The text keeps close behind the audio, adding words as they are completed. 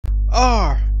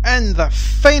are in the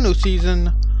final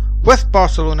season with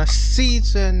Barcelona,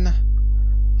 season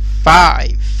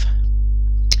 5.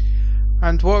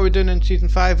 And what are we doing in season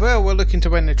 5? Well, we're looking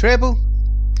to win the treble,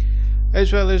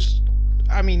 as well as,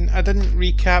 I didn't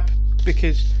recap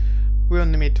because we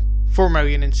only made 4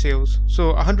 million in sales,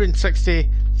 so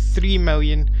 163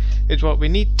 million is what we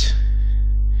need.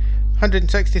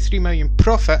 163 million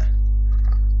profit,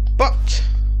 but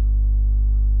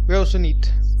we also need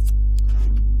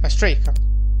a striker,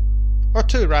 or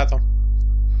two rather,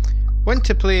 one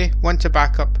to play, one to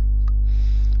back up.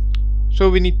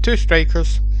 So we need 2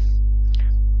 strikers.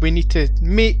 We need to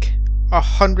make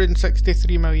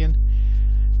 163 million.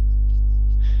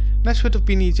 This would have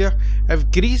been easier if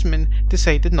Griezmann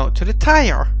decided not to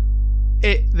retire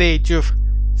at the age of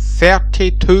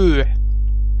 32.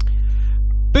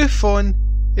 Buffon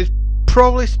is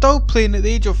probably still playing at the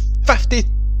age of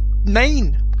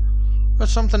 59 or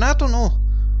something. I don't know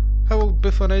how old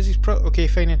Buffon is. He's okay,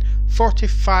 fine,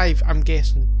 45, I'm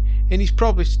guessing, and he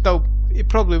probably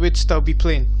would still be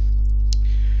playing.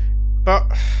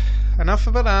 But enough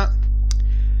about that.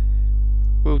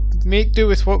 We'll make do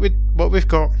with what we've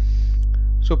got.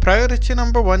 So priority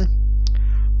number 1,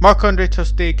 Marc-Andre ter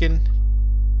Stegen.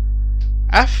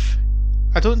 If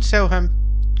I don't sell him,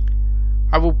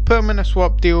 I will put him in a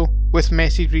swap deal with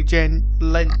Messi regen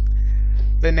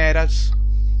Linares.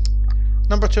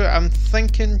 Number 2, I'm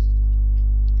thinking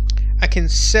I can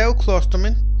sell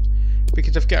Klosterman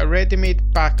because I've got a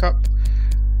ready-made backup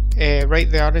right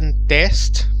there in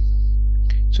Dest,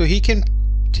 so he can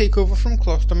take over from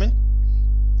Klosterman,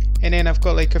 and then I've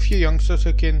got like a few youngsters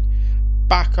who can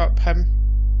back up him.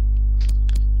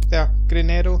 There,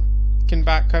 Granero can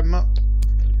back him up.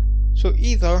 So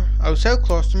either I'll sell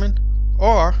Klosterman,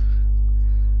 or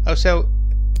I'll sell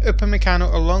Upamecano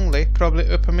or Longley, probably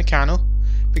Upamecano,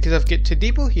 because I've got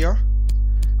Todibo here,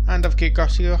 and I've got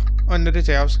Garcia on the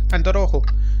reserves, and Araujo.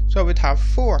 So I would have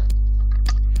 4.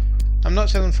 I'm not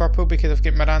selling Firpo because I've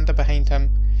got Miranda behind him,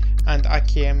 and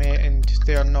Akieme, and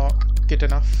they're not good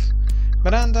enough.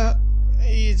 Miranda,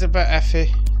 he's a bit iffy,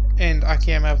 and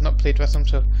Akieme, I've not played with him,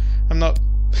 so I'm not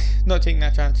taking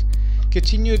that chance.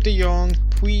 Coutinho, De Jong,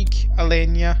 Puig,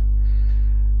 Alenia.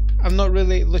 I'm not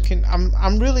really looking.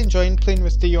 I'm really enjoying playing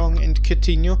with De Jong and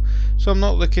Coutinho, so I'm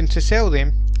not looking to sell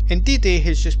them. And Dede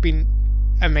has just been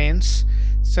immense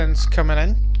since coming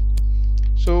in,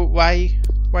 so why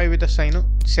would I sell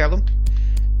him?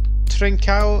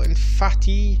 Trincao and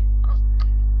Fati.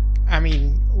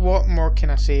 What more can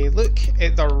I say? Look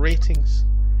at their ratings.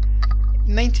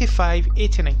 95,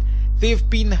 89. They've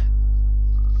been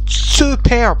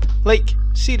superb. Like,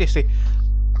 seriously.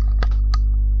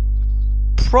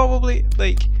 Probably,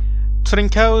 like,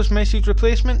 Trincao's Messi's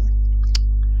replacement.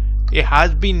 It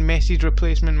has been Messi's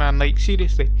replacement, man. Like,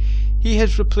 seriously. He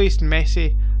has replaced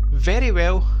Messi very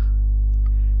well.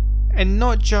 And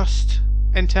not just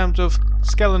in terms of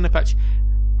skill on the pitch.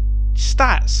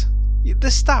 Stats. The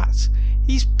stats.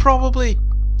 He's probably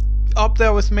up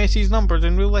there with Messi's numbers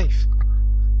in real life.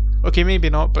 Okay, maybe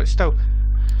not, but still.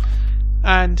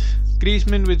 And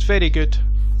Griezmann was very good,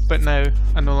 but now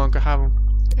I no longer have him.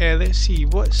 Let's see,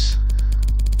 what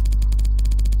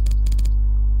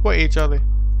age are they?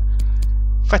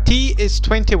 Fati is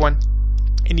 21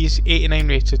 and he's 89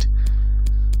 rated.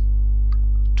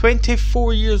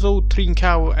 24 years old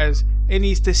Trincao is, and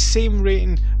he's the same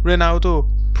rating Ronaldo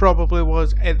probably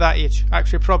was at that age.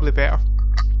 Actually, probably better.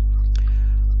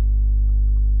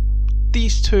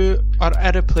 These two are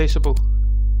irreplaceable.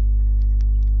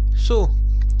 So,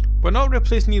 we're not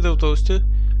replacing either of those two.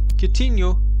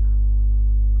 Coutinho,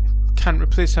 can't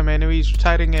replace him anyway, he's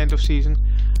retiring end of season.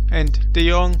 And De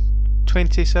Jong,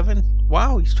 27.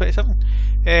 Wow, he's 27.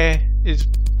 Is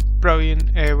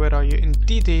brilliant. Where are you? And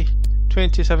Dede,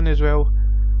 27 as well.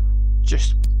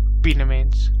 Just been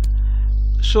immense.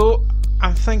 So,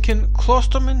 I'm thinking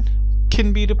Klosterman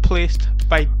can be replaced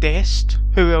by Dest,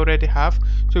 who we already have,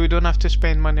 so we don't have to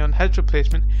spend money on his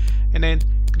replacement, and then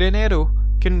Granero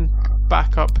can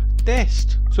back up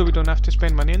Dest, so we don't have to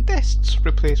spend money on Dest's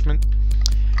replacement.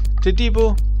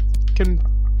 Todibo can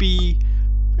be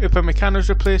Upamecano's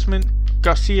replacement,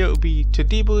 Garcia will be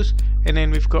Todibo's, and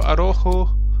then we've got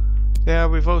Araujo there.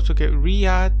 We've also got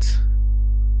Riyad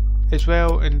as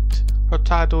well, and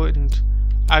Hurtado and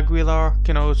Aguilar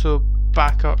can also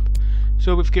back up.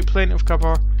 So we've got plenty of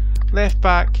cover. Left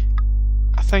back,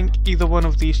 I think either one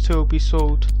of these two will be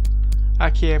sold,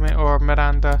 Akieme or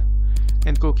Miranda.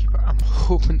 And goalkeeper, I'm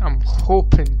hoping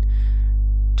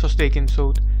ter Stegen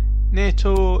sold.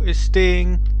 Neto is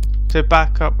staying to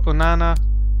back up Onana.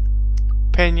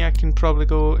 Pena can probably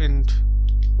go, and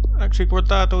actually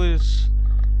Guardado is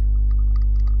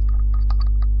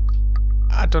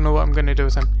I don't know what I'm going to do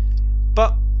with him.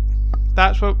 But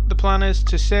that's what the plan is,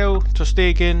 to sell Ter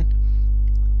Stegen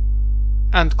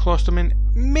and Klosterman.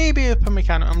 Maybe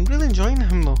Upamecano. I'm really enjoying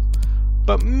him though.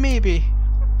 But maybe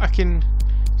I can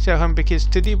sell him because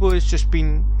Todibo has just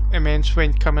been immense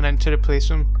when coming in to replace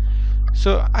him.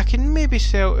 So I can maybe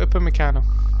sell Upamecano.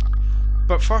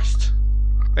 But first,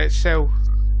 let's sell.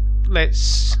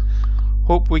 Let's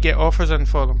hope we get offers in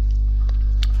for them.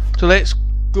 So let's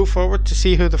go forward to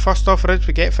see who the first offer is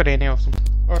we get for any of them.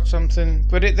 Or something.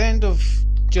 We're at the end of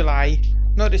July,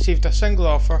 not received a single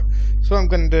offer. So what I'm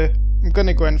going to do, I'm going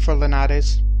to go in for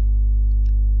Linares.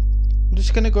 I'm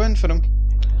just going to go in for him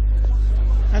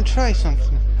and try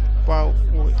something. Wow,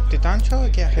 did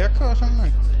Ancelotti get a haircut or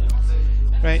something?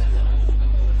 Right.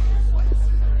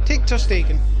 Take Ter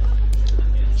Stegen.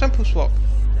 Simple swap.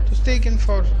 Ter Stegen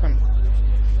for him.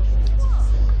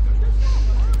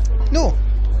 No.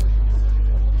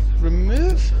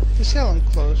 Remove the selling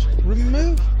clause.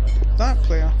 Remove that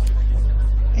player.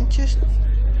 And just...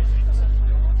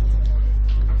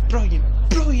 Brilliant.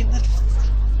 Brilliant.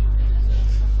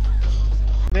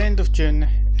 The end of June,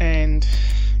 and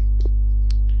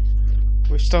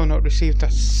we've still not received a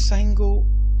single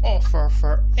offer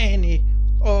for any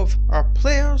of our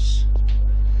players.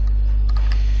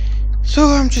 So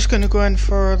I'm just going to go in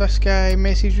for this guy,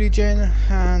 Messi's regen,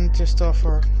 and just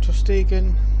offer Ter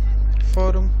Stegen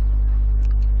for him.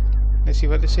 Let's see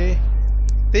what they say.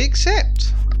 They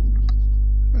accept.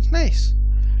 That's nice.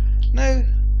 Now,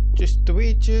 just the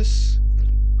wages.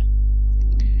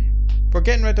 We're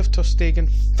getting rid of Ter Stegen.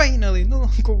 Finally, no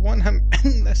longer want him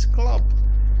in this club.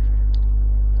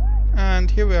 And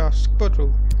here we are, squad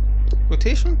role.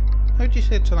 Rotation? How do you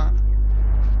say to that?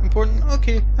 Important?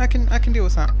 Okay, I can deal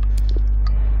with that.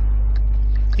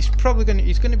 He's probably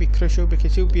gonna be crucial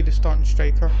because he'll be the starting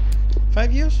striker.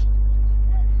 5 years?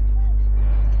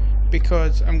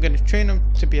 Because I'm gonna train him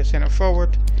to be a centre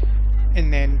forward,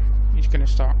 and then he's gonna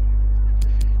start.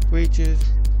 Wages.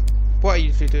 What I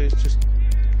usually do is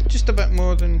just a bit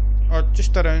more than, or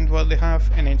just around what they have,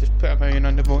 and then just put a million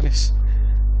on the bonus.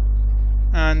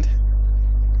 And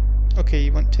okay,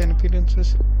 you want 10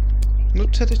 appearances?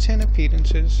 Note to the 10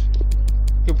 appearances.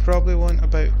 You'll probably want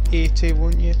about 80,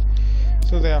 won't you?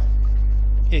 So there,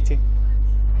 80.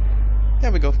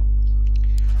 There we go.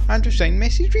 Andrew signed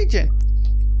Messi's regen.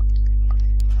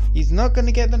 He's not going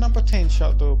to get the number 10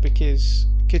 shot though, because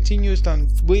Coutinho's done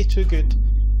way too good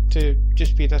to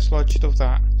just be dislodged of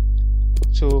that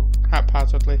so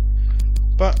haphazardly.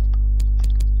 But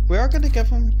we are going to give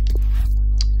him,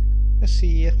 let's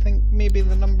see, I think maybe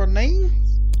the number 9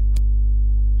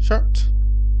 shirt.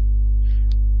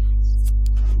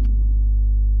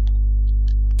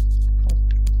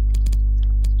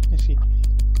 Let's see,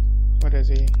 what is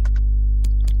he?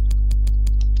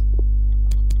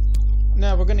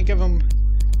 Now we're going to give him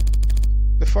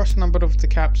the first number of the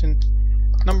captain,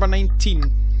 number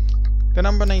 19. The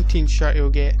number 19 shirt he'll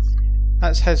get.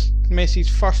 That's Messi's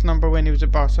first number when he was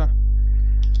at Barca.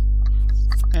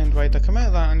 And why did I come out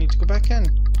of that? I need to go back in.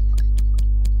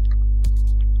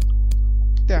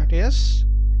 There it is.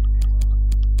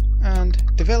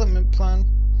 And development plan.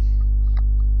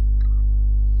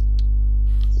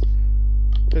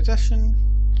 Position.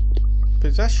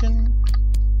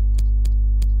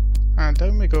 And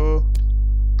down we go.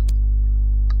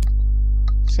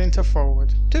 Centre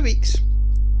forward. 2 weeks.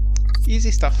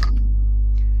 Easy stuff.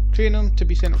 Train him to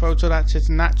be centre forward, so that's his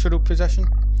natural position.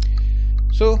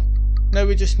 So now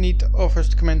we just need offers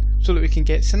to come in so that we can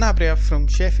get Sanabria from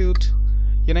Sheffield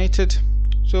United.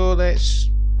 So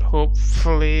let's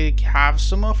hopefully have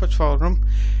some offers for him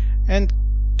and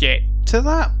get to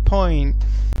that point.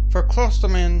 For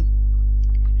Klosterman,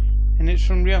 and it's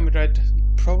from Real Madrid,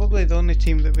 probably the only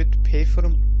team that would pay for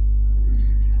him.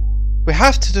 We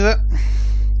have to do it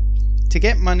to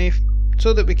get money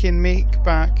so that we can make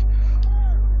back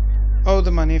all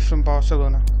the money from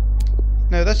Barcelona.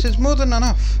 Now this is more than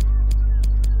enough,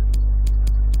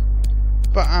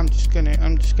 but I'm just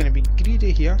gonna be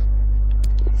greedy here.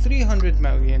 300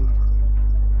 million.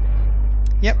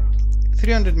 Yep,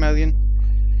 300 million.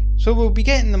 So we'll be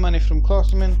getting the money from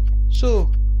Klosterman, so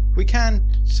we can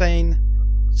sign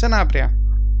Sanabria.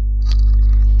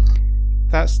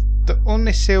 That's the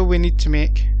only sale we need to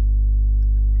make.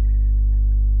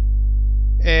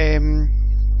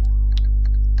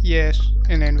 Yes,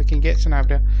 and then we can get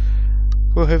Sanabria.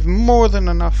 We'll have more than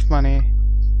enough money.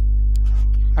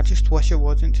 I just wish it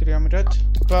wasn't to Real Madrid,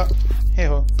 but hey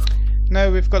ho. Now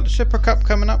we've got the Super Cup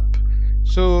coming up,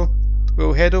 so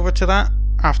we'll head over to that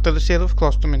after the sale of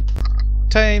Klosterman.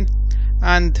 Time,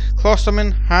 and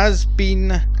Klosterman has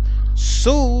been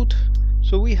sold,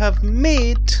 so we have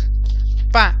made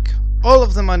back all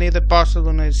of the money that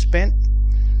Barcelona has spent.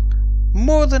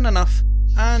 More than enough,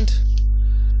 and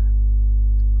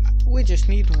we just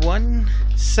need one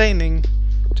signing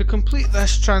to complete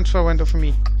this transfer window for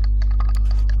me.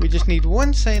 We just need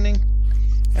one signing,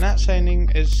 and that signing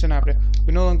is Sanabria.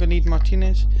 We no longer need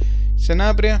Martinez.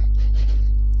 Sanabria,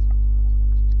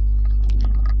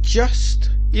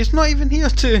 he's not even here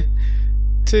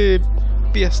to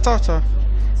be a starter.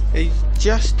 He's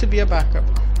just to be a backup.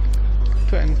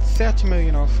 Put in 30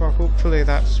 million offer, hopefully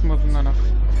that's more than enough.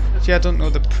 See, I don't know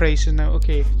the prices now.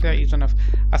 Okay, 30 is enough.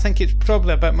 I think it's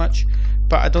probably a bit much,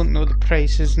 but I don't know the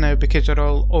prices now because they're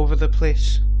all over the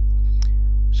place.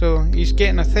 So he's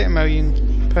getting a £30 million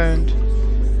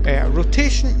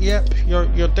rotation. Yep,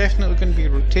 you're definitely going to be a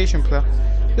rotation player.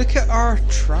 Look at our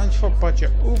transfer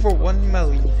budget, over 1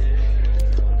 million.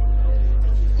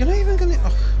 You're not even going to.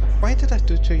 Why did I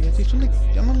do 2 years?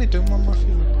 I'm only doing one more for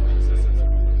you.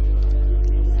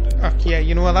 Okay, yeah,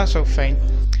 you know what? That's all fine.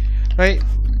 Right.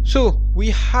 So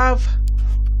we have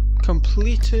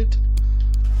completed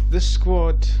the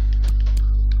squad.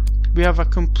 We have a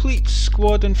complete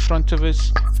squad in front of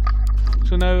us.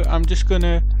 So now I'm just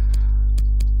gonna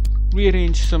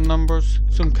rearrange some numbers,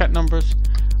 some kit numbers.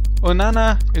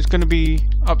 Onana is gonna be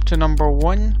up to number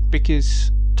 1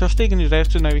 because Ter Stegen is there,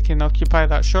 so now we can occupy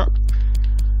that shirt.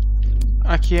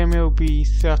 Akiemi will be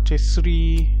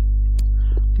 33.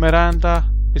 Miranda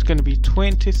is gonna be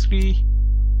 23.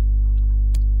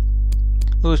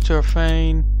 Those two are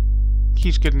fine.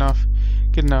 He's good enough.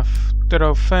 Good enough. They're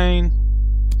all fine.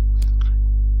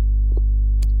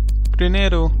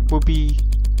 Brunero will be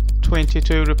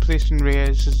 22, replacing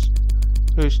Reyes,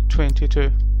 who's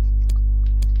 22.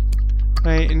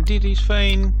 Right, indeed he's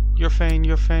fine. You're fine,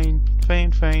 you're fine.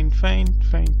 Fine, fine, fine,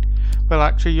 fine. Well,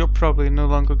 actually, you're probably no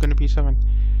longer going to be 7.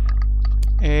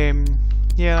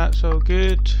 Yeah, that's all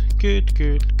good. Good,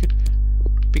 good, good.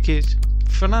 Because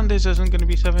Fernandez isn't going to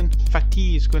be 7,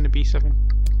 Fati is going to be 7.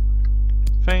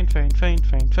 Fine, fine, fine,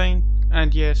 fine, fine.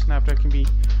 And yes, Nabra can be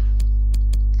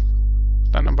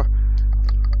that number.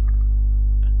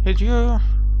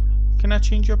 Can I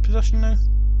change your position now?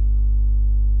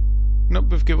 Nope,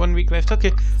 we've got 1 week left.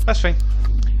 Okay, that's fine.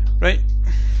 Right.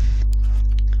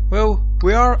 Well,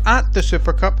 we are at the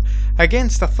Super Cup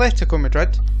against Atletico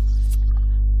Madrid.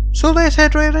 So let's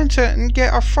head right into it and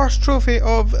get our first trophy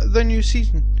of the new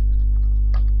season.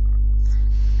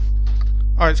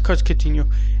 Oh, it's called Coutinho.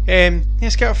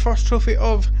 Let's get our first trophy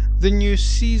of the new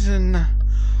season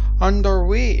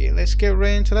underway. Let's get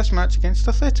right into this match against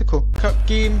Atletico. Cup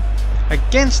game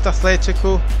against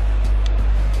Atletico.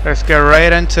 Let's get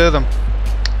right into them.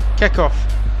 Kick off.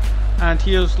 And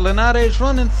here's Linares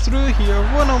running through here,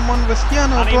 one-on-one with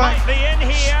Yano Black.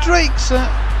 Strikes it.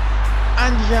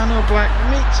 And Yano Black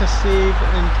makes a save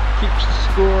and keeps the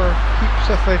score, keeps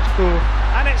Atletico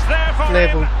and it's there for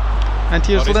level. Him. And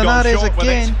here's Linares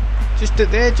again, just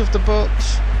at the edge of the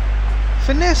box,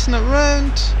 finessing it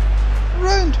round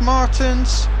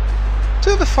Martins,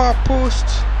 to the far post,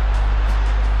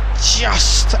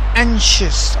 just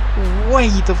inches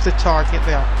wide of the target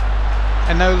there.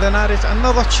 And now Linares,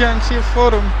 another chance here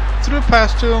for him, through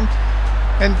pass to him,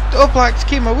 and Oblak's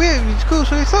came away with his goal,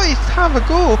 so he thought he'd have a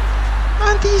go.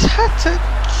 And he's hit it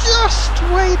just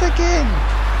wide again.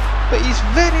 But he's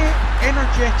very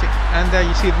energetic. And there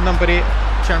you see the number 8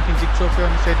 Champions League trophy on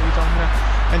the side of his arm there.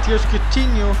 And here's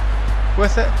Coutinho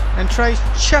with it and tries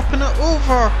chipping it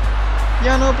over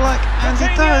Yano Black. And he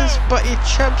does, but he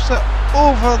chips it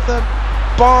over the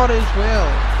bar as well.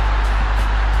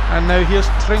 And now here's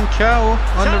Trincao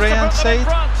on the right hand side.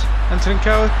 And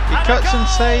Trincao, he cuts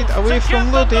inside away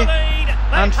from Lodi.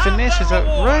 And finishes it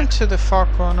round to the far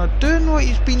corner, doing what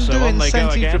he's been doing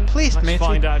since he's replaced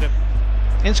Messi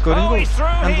in scoring goals.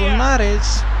 And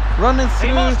Linares running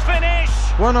through,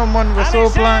 one-on-one with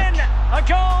Oblak,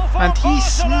 and he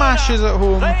smashes it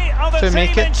home to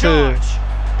make it 2.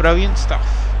 Brilliant stuff.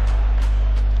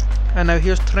 And now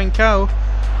here's Trincao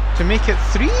to make it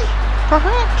 3,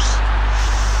 perhaps?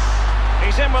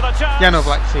 He's in with a chance. Yeah, no,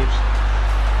 Black saves.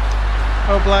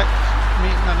 Oblak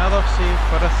making another save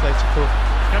for Atletico.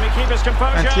 Can he keep his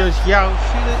composure? And here's João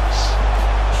Felix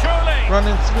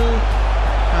running through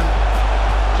and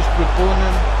just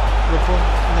Rabona,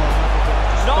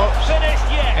 not finished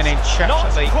yet. And then chips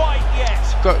not it like quite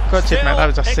yet. Got to admit, that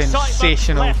was a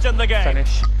sensational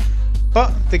finish.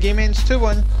 But the game ends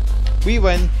 2-1. We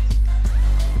win.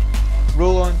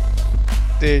 Roll on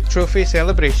the trophy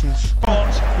celebrations.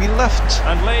 We lift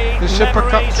and the Super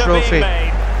Cup trophy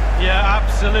Yeah,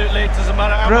 absolutely. It doesn't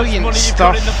matter how Brilliant much money you've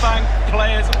stuff. got in the bank.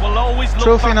 Players will always look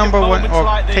Trophy back number at one, moments or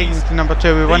like taking these. to number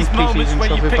two. We won These moments pre-season when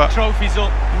you trophy, pick but trophies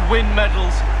up, win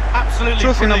medals. Absolutely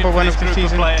trophy brilliant number one for of this the group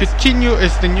season. players. Coutinho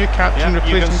is the new captain, Yep,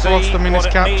 you can replacing see Gloucesterman as what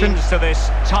it captain. means to this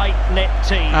tight-knit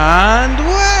team. And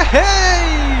way!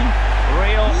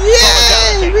 Real Yay!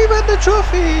 solidarity. We won the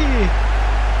trophy!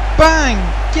 Bang!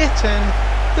 Get in,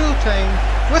 full time,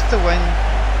 with the win.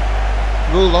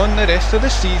 Roll on the rest of the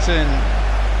season.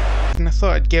 And I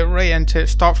thought I'd get right into it,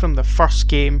 start from the first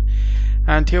game.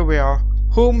 And here we are,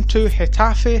 home to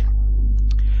Getafe.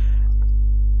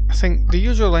 I think the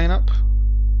usual lineup.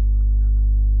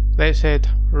 Let's head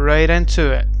right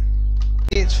into it.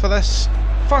 It's for this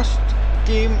first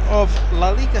game of La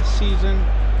Liga season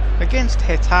against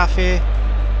Getafe.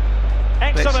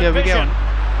 Let's see how we get on.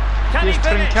 Here's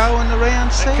Trincao on the right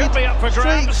hand side.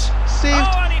 Strikes,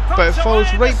 saved, but it falls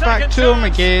right back to him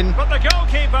again.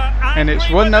 And it's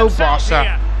 1-0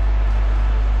 Barca.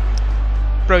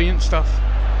 Brilliant stuff.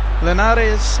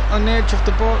 Linares on the edge of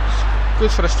the box.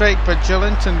 Goes for a strike, but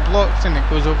Jolinton blocks and it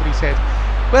goes over his head.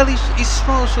 Well, he's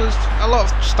small, so a lot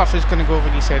of stuff is going to go over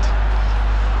his head.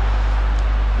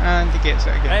 And he gets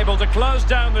it again. Able to close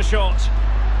down the shot.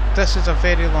 This is a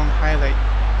very long highlight.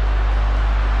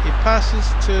 He passes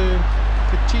to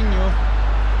Coutinho.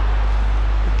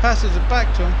 He passes it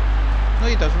back to him. No,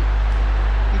 he doesn't.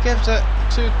 He gives it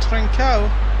to Trincao,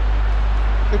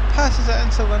 who passes it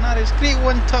into Linares. Great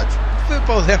one-touch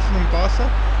football there from Barca.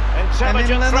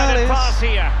 Intelligent threaded pass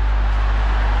here.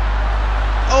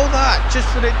 All that just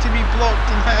for it to be blocked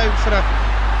and hit out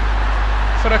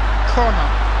for a corner.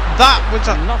 That was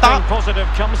Nothing positive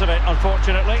comes of it,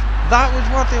 unfortunately. That was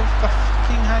worthy of a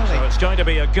fucking highlight. So it's going to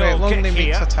be a goal kick Longley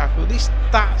here. makes a tackle. At least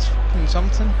that's fucking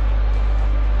something.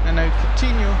 And now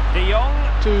Coutinho De Jong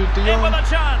to De in Jong with a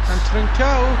chance. and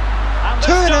Trincao. And this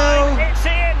 2-0. time it's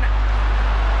in.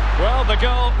 Well, the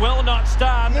goal will not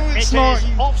stand. No, it's It not.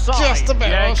 is offside. Just a bit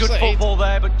Yeah, offside. good football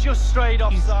there, but just straight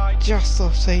offside. Just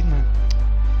offside, man.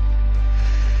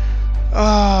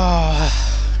 Oh.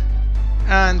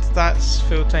 And that's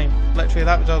full time. Literally,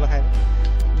 that was all the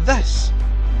highlight. This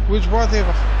was worthy of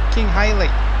a fucking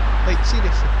highlight. Like,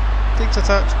 seriously. Takes a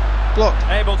touch, blocked,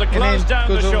 Able to and close then down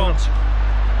the goes over shot.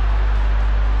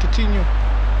 Coutinho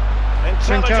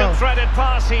Intelligent Trincao. threaded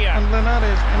pass here. and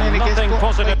Linares, and then it gets Nothing blocked.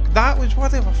 positive. Like, that was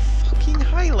worthy of a fucking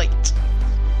highlight.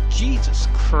 Jesus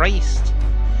Christ.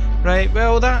 Right,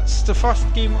 well, that's the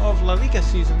first game of La Liga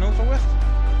season over with.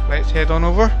 Let's head on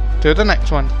over to the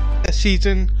next one. This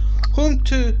season, home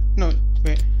to... no,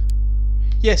 wait.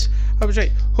 Yes, I was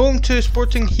right. Home to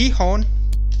Sporting Gijón.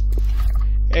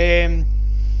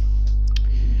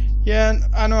 Yeah,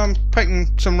 I know I'm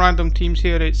picking some random teams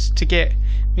here. It's to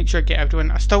make sure I get everyone.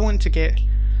 I still want to get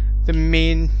the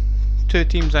main two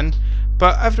teams in,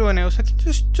 but everyone else I can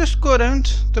just go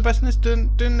around the business,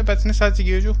 doing the business as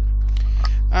usual.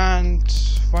 And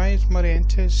why is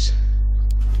Morientes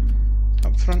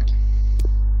up front?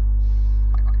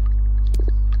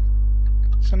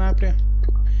 Sanabria.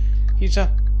 He's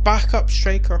a backup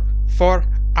striker for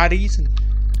a reason.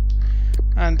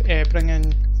 And bring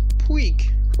in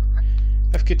Puig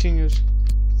if Coutinho's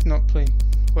not playing.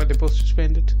 Were they both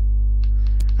suspended?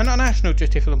 And not national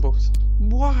duty for them both.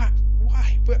 What?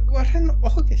 Why? We're in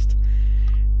August.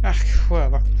 Ah,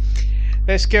 whatever.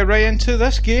 Let's get right into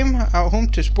this game at home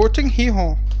to Sporting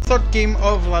Gijón. Third game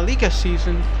of La Liga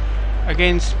season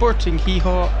against Sporting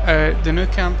Gijón, the Nou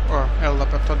Camp or El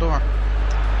Libertador.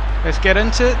 Let's get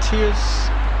into it. Here's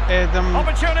them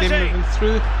moving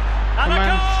through. The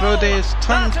man Frodes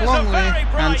turns Longley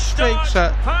and strikes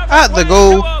it at the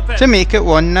goal to make it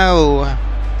 1-0.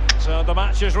 So the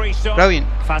match is restarted. Brilliant.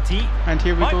 Fati. And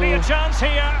here we Might go. be a chance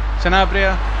here.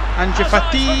 Sanabria and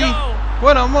Fati. And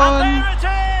 1-on-1.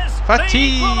 there it is.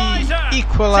 Fati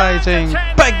equalising.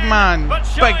 Big man.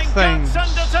 Big things.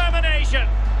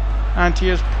 And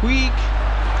here's Puig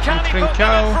and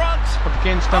Trincao up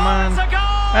against a man.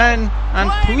 And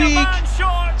Puig.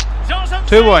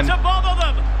 2-1.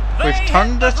 We've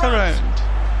turned it around.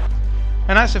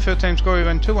 And that's the full time score. We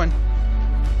win 2-1.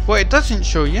 What it doesn't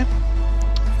show you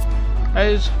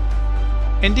is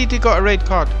indeed he got a red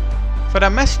card for a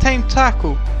mistimed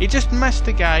tackle. He just missed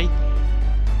the guy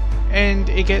and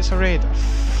he gets a red. A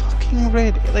fucking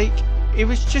red. Like, it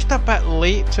was just a bit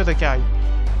late to the guy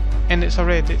and it's a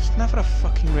red. It's never a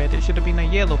fucking red. It should have been a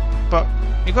yellow, but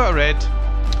he got a red.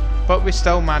 But we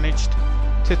still managed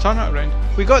to turn it around.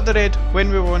 We got the red when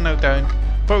we were 1-0 down,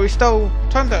 but we still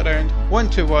turned it around.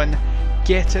 1-1.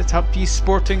 Get it up, you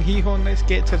Sporting Gijón. Let's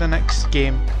get to the next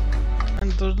game.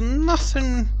 And there's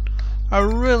nothing I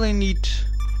really need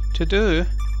to do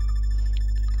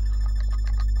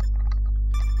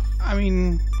I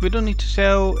mean, we don't need to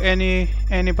sell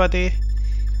anybody,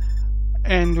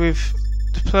 and the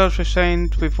players we've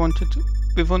signed, we've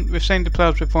signed the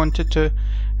players we've wanted to,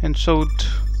 and sold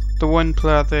the one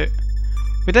player that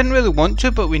we didn't really want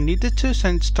to, but we needed to,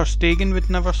 since Ter Stegen would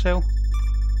never sell.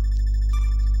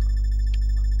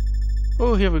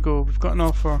 Oh, here we go. We've got an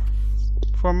offer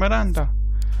for Miranda.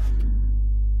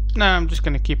 Nah, I'm just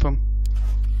gonna keep him.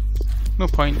 No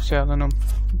point selling him.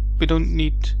 We don't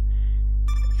need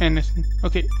anything.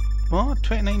 Okay, what?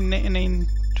 29.99,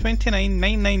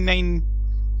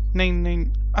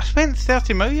 29.999.99. I spent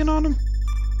 30 million on him,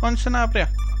 on Sanabria,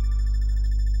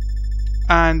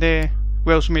 and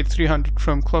we also made 300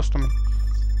 from Klosterman.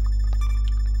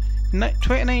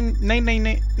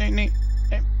 29.999.99.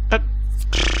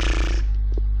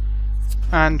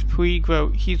 And Puig, well,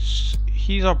 he's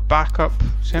our backup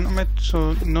centre mid,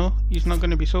 so no, he's not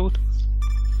going to be sold.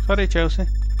 Sorry, Chelsea.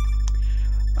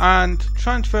 And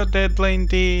transfer deadline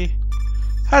day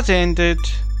has ended,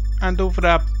 and over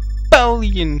 $1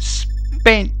 billion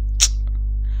spent.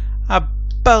 $1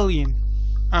 billion.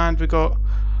 And we got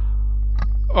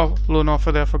a loan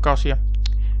offer there for Garcia.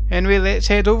 Anyway, let's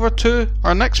head over to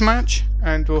our next match,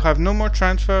 and we'll have no more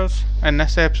transfers in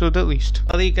this episode at least.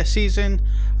 La Liga season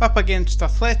up against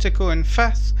Atletico in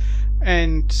 5th,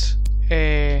 and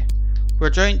we're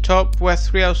joint top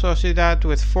with Real Sociedad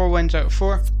with 4 wins out of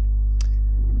 4.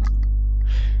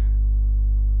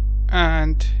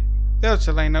 And there's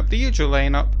the lineup, the usual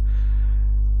lineup.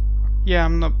 Yeah,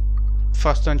 I'm not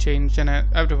fussed on changing it,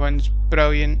 everyone's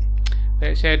brilliant.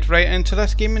 Let's head right into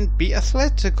this game and beat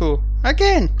Atletico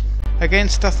again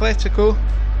against Atletico.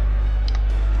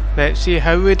 Let's see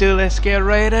how we do. Let's get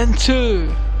right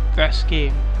into this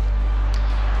game.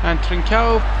 And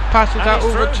Trincao passes that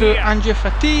over to Ansu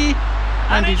Fati,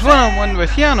 and he's one-on-one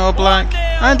with Jan Oblak,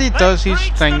 and he does his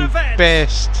thing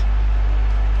best.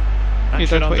 He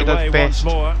does what he does best.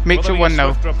 Makes it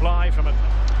 1-0.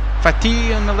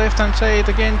 Fati on the left hand side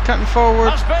again, cutting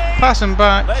forward, passing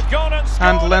back,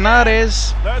 and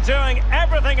Linares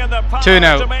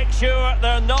 2-0 to make sure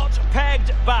they're not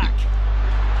pegged back.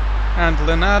 And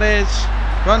Linares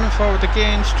running forward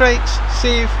again, strikes,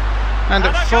 save, and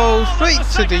it falls right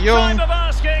to De Jong,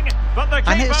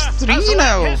 and it's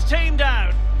 3-0.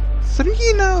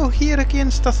 3-0 here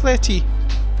against Atleti.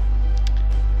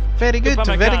 Very good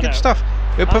stuff.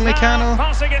 Upamecano,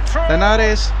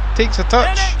 Linares takes a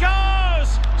touch,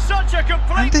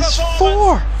 and it's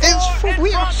 4. It's 4.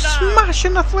 We are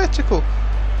smashing Atletico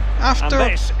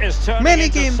after many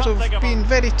games of being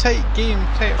very tight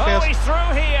affairs.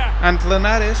 And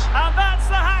Linares,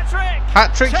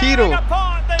 hat-trick hero,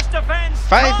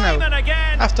 5 now.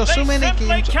 After so many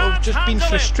games of just being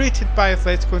frustrated by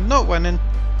Atletico not winning,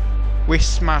 we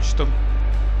smashed them.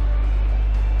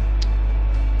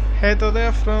 Header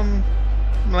there from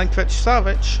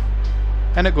Milinkovic-Savic,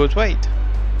 and it goes wide.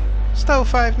 Still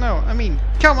 5 now. I mean,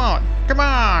 come on.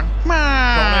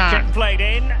 Played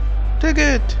in. Too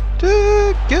good.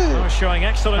 Oh, showing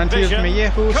excellent and here's vision.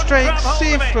 Vallejo, strikes,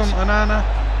 save from Onana,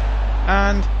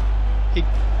 and he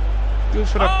goes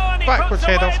for a backwards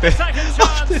head off the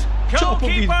top of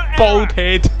his bald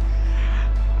head,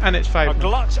 and it's 5-1. A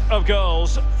glut of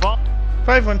goals.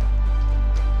 5-1.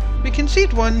 We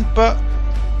concede 1, but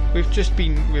we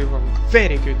were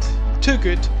very good. Too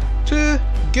good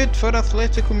for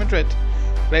Atletico Madrid.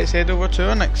 Let's head over to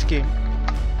our next game.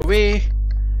 Away,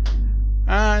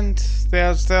 and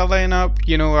there's their lineup.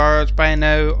 You know ours by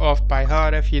now, off by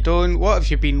heart. If you don't, what have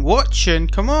you been watching?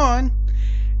 Come on.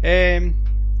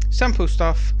 Simple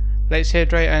stuff. Let's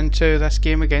head right into this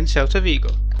game against Celta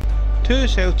Vigo. To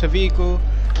Celta Vigo.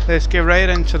 Let's get right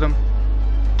into them.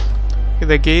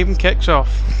 The game kicks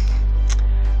off.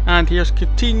 And here's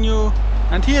Coutinho,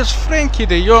 and here's Frankie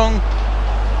de Jong.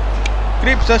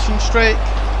 Great position, strike,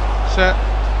 set,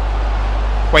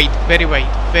 wide, very wide,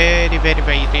 very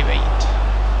wide.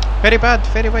 Very bad,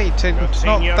 very wide, it's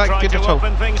not that good at all.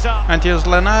 And here's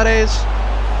Linares,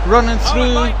 running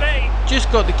through, just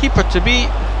got the keeper to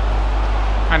beat,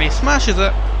 and he smashes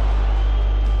it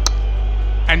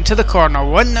into the corner.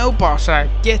 1-0 Barca,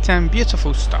 get in,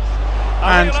 beautiful stuff.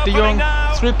 And de Jong,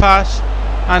 through pass,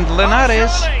 and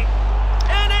Linares,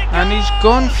 and he's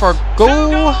gone for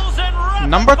goal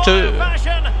number 2.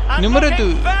 Numero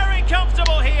 2.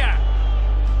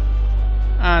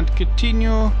 And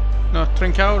Coutinho, no,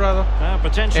 Trincao rather.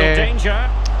 Potential danger.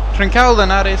 Trincao,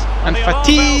 Linares, and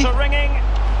Fati.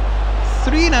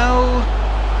 3-0.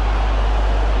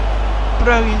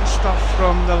 Brilliant stuff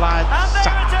from the lads.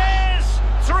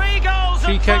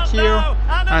 Free kick here,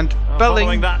 and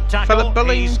Billing, Philip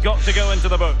Billing. He's got to go into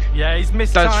the book. Yeah, he's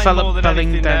missed Does time Philip more than Billing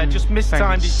anything there. Just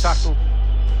mistimed his tackle.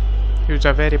 It was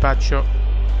a very bad shot.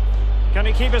 Can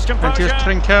he keep his And composure? here's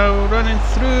Trincao running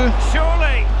through.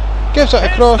 Surely. Gives it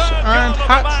His across third and goal of the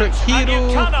hat-trick match, and you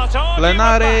hero cannot argue with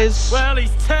Linares. Well,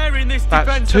 he's tearing this That's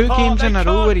defence 2 apart. games in They a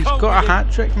row where he's can't got a cope with him.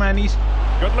 hat-trick, man. He's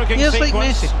Good looking like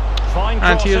sequence. Messi. Fine And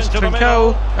cross here's into the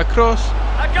middle. Trincao across. A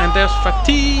goal! And there's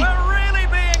Fatih. We're really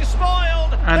being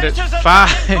spoiled. And This it's is five.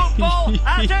 football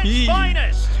at its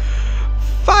finest.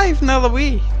 5-0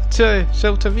 away to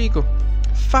Celta Vigo.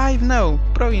 5-0.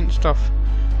 Brilliant stuff.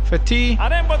 Fatih.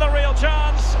 And in with a real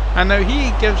chance. And now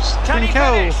he gives Can he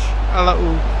Trincao finish? a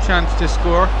little chance to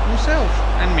score himself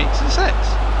and makes it 6.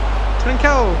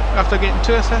 Trincao, after getting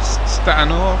 2 assists that I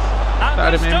know of, And that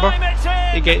I this remember, time it's in.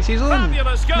 he gets his own.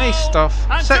 Fabulous goal. Nice stuff.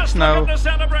 And 6 just look now. at the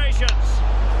celebrations.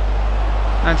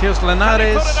 And here's Can he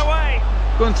Linares put it away?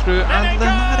 going through, And and it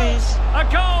Linares. goes. A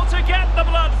goal to get the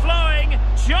blood flowing.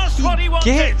 Just what he wanted.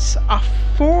 Gets a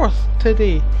 4th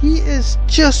today. He is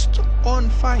just on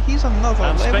fire. He's another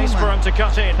And level, space for man. him to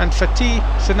cut in. And Fatih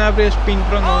Sanabria has been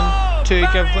brought on to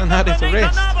give buried Linares a underneath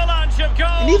rest. an avalanche of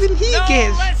goals. And even he No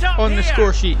gets let up on the here.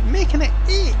 score sheet, making it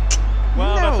 8.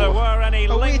 Well, no. if there were any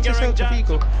Away to lingering Celta doubts.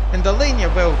 Vigo. And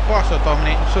Alenia, well, Barca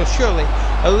dominating, so surely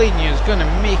Alenia is going to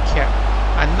make it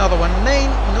another one. 9,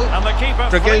 nope. And the keeper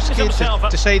flings Dragowski himself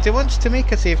up. decides he wants to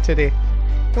make a save today.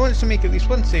 He wants to make at least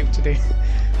 1 save today.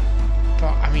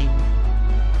 But, I mean,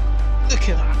 look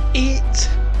at that.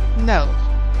 8-0.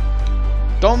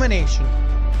 Domination.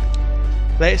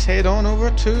 Let's head on over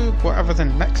to whatever the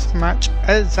next match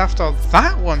is after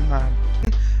that one, man.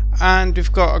 And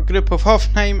we've got a group of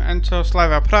Hoffenheim, Inter,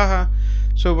 Slavia Praha.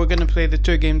 So we're going to play the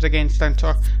 2 games against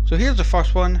Inter. So here's the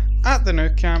first one at the Nou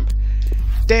Camp.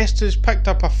 Dest has picked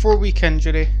up a 4-week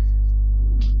injury.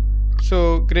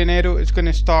 So Granero is going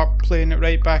to start playing it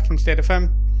right back instead of him.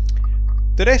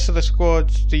 The rest of the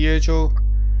squad's the usual.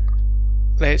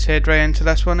 Let's head right into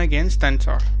this one against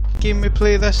Inter. Game we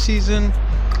play this season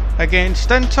against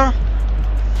Inter.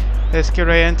 Let's get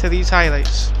right into these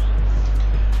highlights.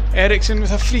 Ericsson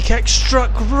with a free kick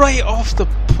struck right off the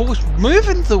post,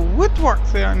 moving the woodwork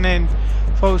there, and then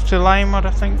falls to Leimer,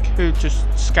 I think, who just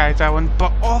skies that one,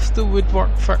 but off the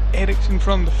woodwork for Ericsson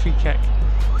from the free kick.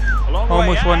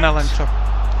 Almost 1-0 Inter.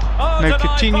 Now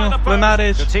Coutinho,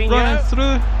 Linares running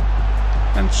through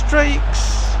and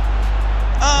strikes,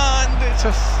 and it's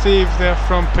a save there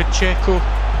from Pacheco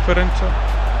for Inter.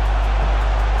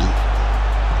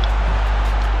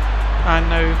 And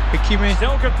now Hakimi,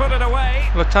 Still could put it away.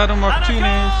 Lautaro Martinez,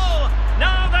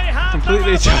 Now they have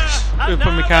completely just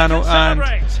Upamecano, and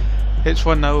it's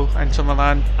 1-0 Inter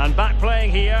Milan. And back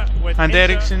playing here with And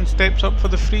Inter. Ericsson steps up for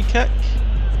the free kick.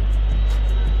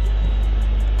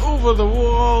 Over the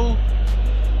wall,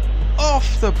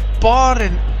 off the bar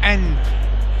and in.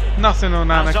 Nothing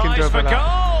Onana can do about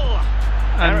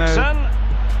that. And now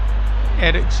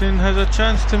Ericsson has a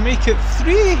chance to make it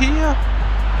 3 here,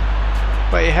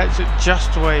 but he hits it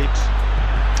just wide.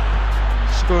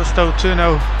 Score still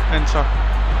 2-0 Inter.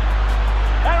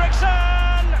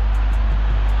 Ericsson!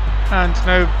 And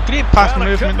now great pass Well,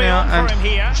 it movement could be there, on for him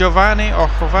here. and Giovanni or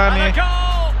And a Giovanni,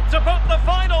 goal to put the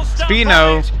final stamp 3-0.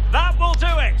 on it. That will do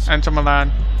it. Inter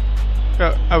Milan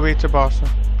away to Barca.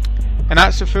 And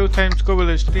that's the full time score. Well,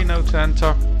 it's 3-0 to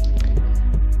Inter.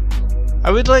 I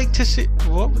would like to see.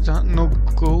 What was that? No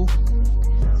goal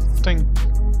thing.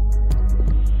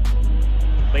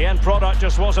 The end product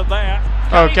just wasn't there.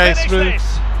 Oh, Can he guys, finish through.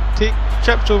 this? Take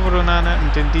chips over Onana,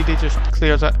 and Ndidi just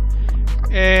clears it.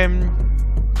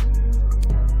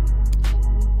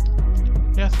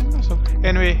 Yeah, I think that's all.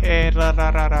 Anyway,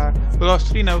 we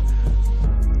lost 3-0.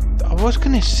 I was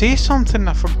going to say something,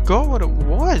 I forgot what it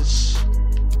was.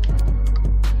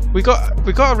 We got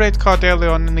a red card early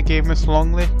on in the game with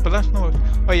Longley, but that's not.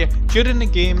 Oh yeah, during the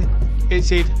game it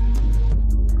said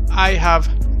I have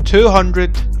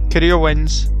 200 career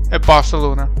wins at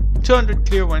Barcelona. 200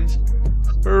 career wins,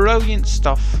 brilliant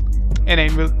stuff. And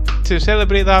then to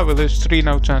celebrate that, we lose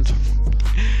 3-0 to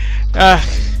Inter.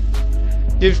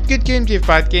 You've good games, you've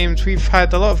bad games. We've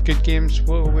had a lot of good games.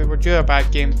 Well, we were due a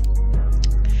bad game.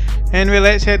 Anyway,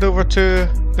 let's head over to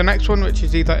the next one, which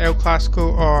is either El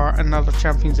Clasico or another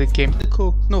Champions League game.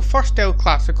 No, first El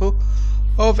Clasico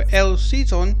of El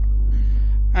Season,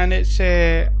 and it's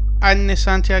in the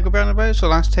Santiago Bernabeu. So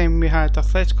last time we had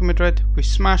Atletico Madrid, we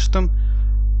smashed them.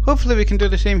 Hopefully we can do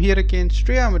the same here against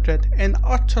Real Madrid and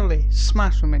utterly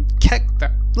smash them and kick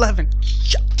the living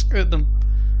shit out of them.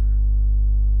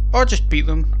 Or just beat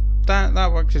them.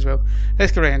 That works as well.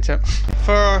 Let's get right into it.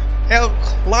 For El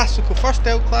Clasico, first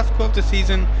El Clasico of the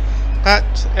season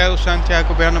at El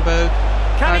Santiago Bernabeu.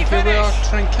 Can he And here we are, finish?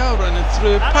 Trincao running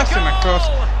through, And a passing across,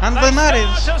 goal! and They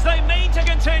Linares start as they mean to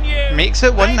continue. makes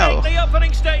it 1-0. They make the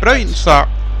opening statement. Brilliant start.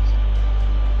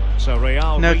 So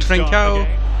Real Now restart the Trincao,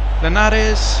 game.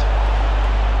 Linares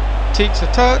takes a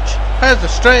touch, has a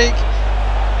strike,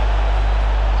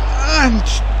 and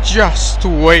just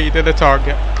wide of the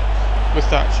target with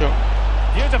that shot.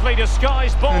 Beautifully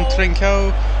disguised ball. And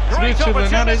Trincao through Great to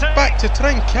Linares, opportunity. back to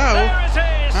Trincao, There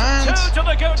it is. and 2 to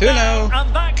the good 2-0. now,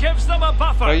 and that gives them a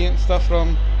buffer. Brilliant stuff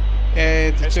from the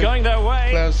It's two going their way.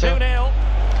 players 2-0. there.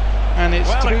 And it's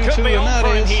Well, through it to could be on for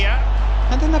him Linares, here.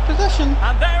 and in a position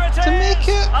And there it is. to make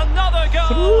it Another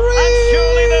goal. 3. And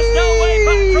surely there's no way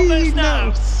back from this now.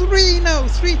 No, 3 now,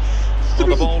 3. Well,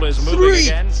 the ball is moving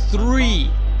again. 3.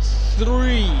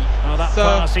 Oh, that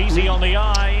pass easy on the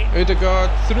eye. Odegaard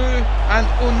through, and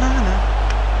Onana.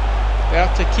 They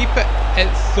have to keep it at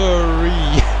 3.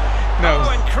 No.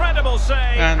 Oh, incredible save.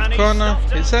 And he corner,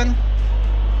 stopped it. it's in.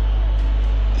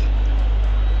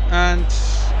 And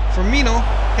Firmino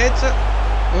heads it.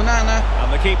 Onana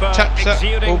And the keeper chips it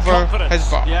exuding over confidence.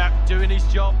 his bar. Yeah, doing his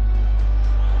job.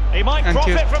 He might And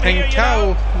here's profit from here, you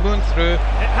know. Trincao going through, It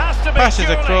has to be, passes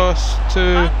surely. across to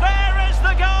And there is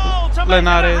the goal to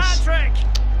Linares. make it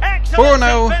a hat-trick.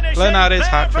 4-0, Finishing Linares there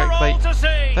hat-trick. for all Like, to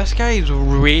see. this guy is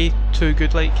way too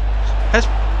good. Like, his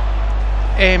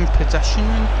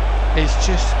positioning is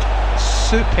just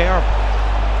superb.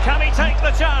 Can he take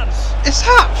the chance? Is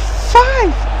that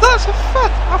 5? That's a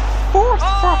 5th, a 4th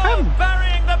for him.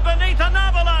 Burying them beneath an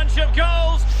avalanche of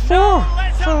goals. 4 No,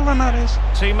 let for him- Linares.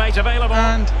 Teammate available.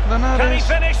 And Can he Linares.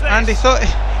 finish this? And he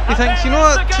thinks, you know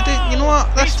what, today, you know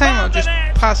what, this He's time I'll found just the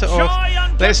net. pass it off,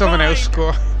 Joy let someone else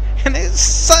undefined. score. And it's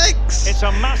 6! It's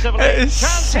a massive It is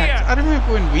chance 6. here. I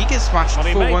remember when we get smashed Well,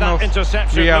 he made 4-1 that off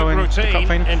interception Real look in the routine. cup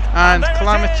final. And And there it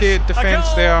Calamity is, a defence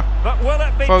goal. there. But will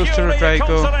it be Falls to purely a Rodrigo.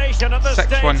 consolation at this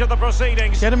 6-1. stage of the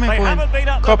proceedings? Yeah, I They remember when haven't been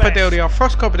at the Copa best. del Rey, our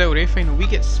first Copa del Rey final, we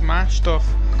get smashed off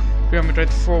Real Madrid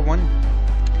 4-1.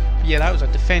 Yeah, that was a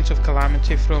defensive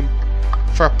calamity from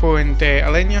Firpo and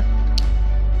Alenia.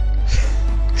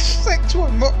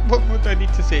 6-1, what more do I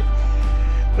need to say?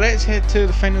 Let's head to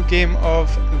the final game of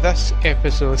this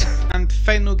episode. And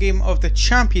final game of the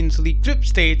Champions League group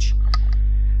stage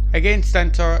against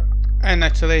Inter in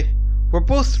Italy. We're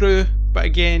both through, but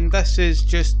again, this is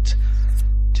just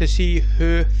to see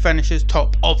who finishes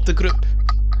top of the group.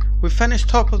 We've finished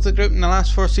top of the group in the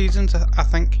last 4 seasons, I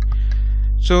think.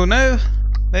 So now,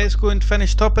 let's go and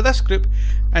finish top of this group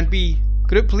and be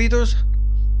group leaders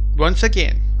once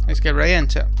again. Let's get right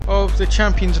into it. Of the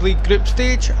Champions League group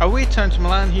stage, away to Inter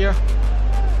Milan here.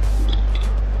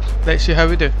 Let's see how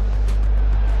we do.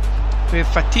 We have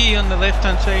Fati on the left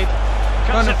hand side,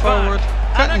 running forward,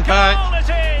 cutting back,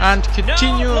 and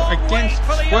Coutinho against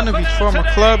one of his former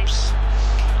clubs.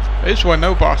 It's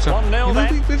 1-0 Barca. 1-0 You know,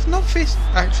 then. we've not faced,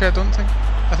 actually I don't think,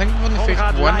 I think we've only faced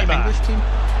one Leiber. English team.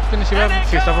 I was going to say we And haven't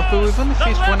it faced Liverpool, we've only goes,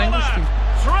 faced the one English leveller. team.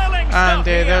 Thrilling And stuff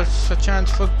here. there's a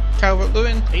chance for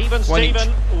Calvert-Lewin. Even One each.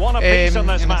 Steven, one apiece in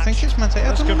this And match. I think it's Man City. I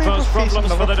This don't could remember pose facing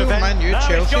problems for the Liverpool, defence. Man U, Now he's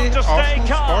Chelsea, got to stay Arsenal,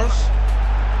 calm. Spurs.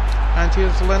 And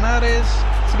here's Linares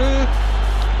through.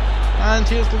 And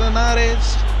here's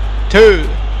Linares.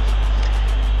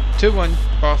 2-1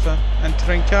 Barca. And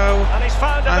Trincao And he's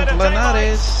found a and bit of daylight.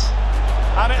 Linares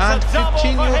And it's and a double for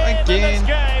Coutinho him in again this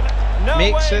game. No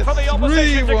makes way it for the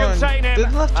opposition to 3-1. contain him. The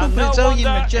little And no Brazilian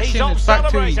wonder magician he's is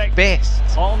back to his celebrating.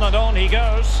 best. On and on he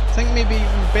goes. I think maybe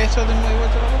even better than what he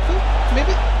was at Liverpool.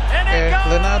 Maybe. In it goes.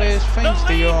 Linares finds the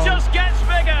De lead Jong. just gets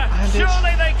bigger. And it's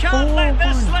Surely they can't let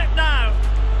this 4-1. slip now.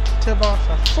 To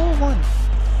Barca, 4-1.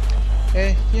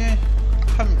 Yeah,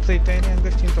 haven't played any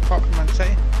English teams apart from Man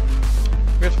City.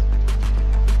 Good.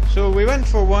 So we win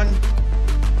 4-1.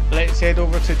 Let's head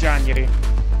over to January.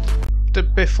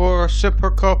 Before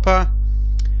Super Copa.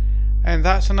 And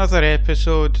that's another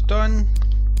episode done.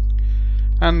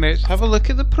 And let's have a look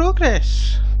at the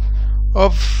progress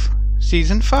of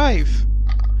Season 5.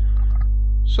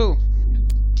 So,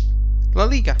 La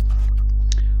Liga.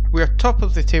 We're top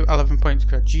of the table, 11 points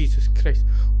clear. Jesus Christ.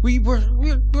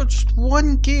 We're just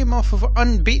one game off of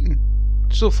unbeaten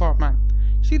so far, man.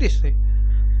 Seriously.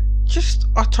 Just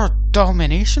utter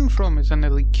domination from us in the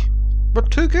league. We're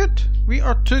too good. We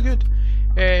are too good.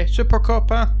 Super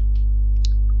Copa.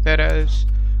 There is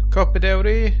Copa del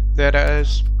Rey. There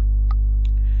is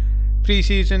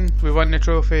pre-season. We won the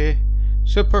trophy.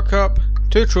 Super Cup.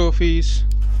 2 trophies.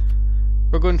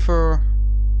 We're going for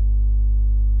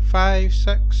 5,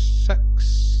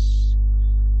 6.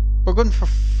 We're going for,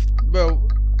 well,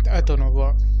 I don't know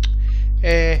what.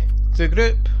 The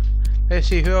group, let's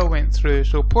see who I went through.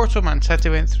 So Porto, Man City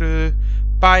went through,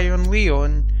 Bayern,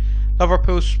 Lyon,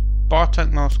 Liverpool,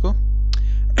 Spartak Moscow,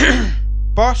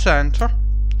 Barca, Inter,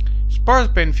 Spurs,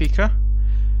 Benfica,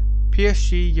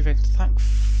 PSG, Juventus. Thank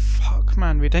fuck,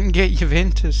 man, we didn't get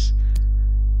Juventus.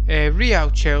 Real,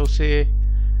 Chelsea,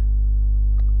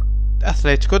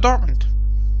 Atletico, Dortmund.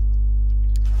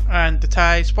 And the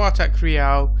tie: Spartak,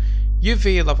 Real,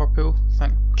 Juve, Liverpool.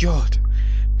 Thank God.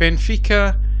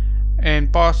 Benfica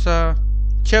and Barca,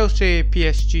 Chelsea,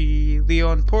 PSG,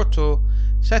 Lyon, Porto,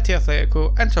 City,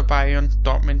 Atletico, Inter, Bayern,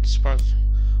 Dortmund, Spurs.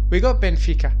 We got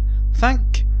Benfica.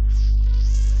 Thank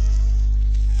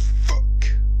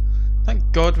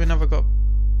God we never got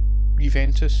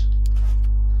Juventus.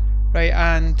 Right,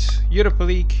 and Europa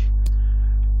League,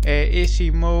 AC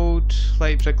Mode,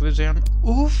 Leipzig, Luzern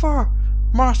over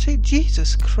Marseille.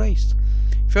 Jesus Christ.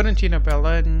 Fiorentina,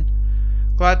 Berlin,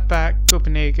 Gladbach,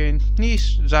 Copenhagen,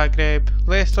 Nice, Zagreb,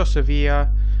 Leicester,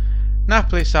 Sevilla,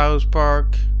 Napoli,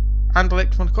 Salzburg,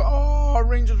 Anderlecht, Monaco. Oh,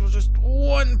 Rangers was just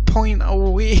 1 point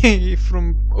away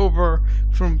from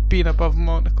being above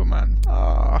Monaco, man.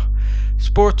 Ah,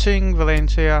 Sporting,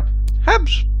 Valencia,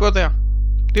 Hibs were there.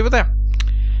 They were there.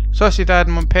 Sociedad,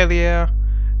 Montpellier,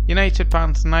 United,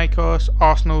 Panathinaikos,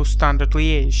 Arsenal, Standard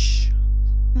Liège.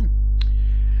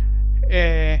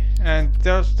 And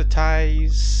there's the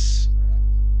ties.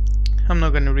 I'm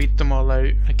not going to read them all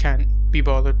out. I can't be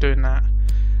bothered doing that.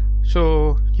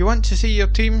 So, you want to see your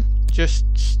team? Just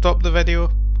stop the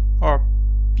video, or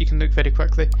you can look very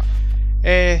quickly.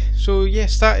 So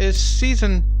yes, that is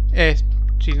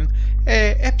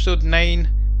episode 9.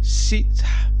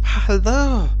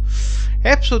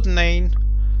 Episode 9,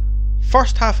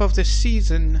 first half of the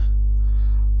season,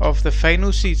 of the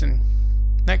final season.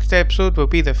 Next episode will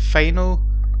be the final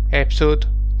episode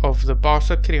of the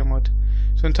Barca career mode.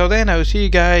 So until then, I will see you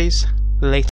guys later.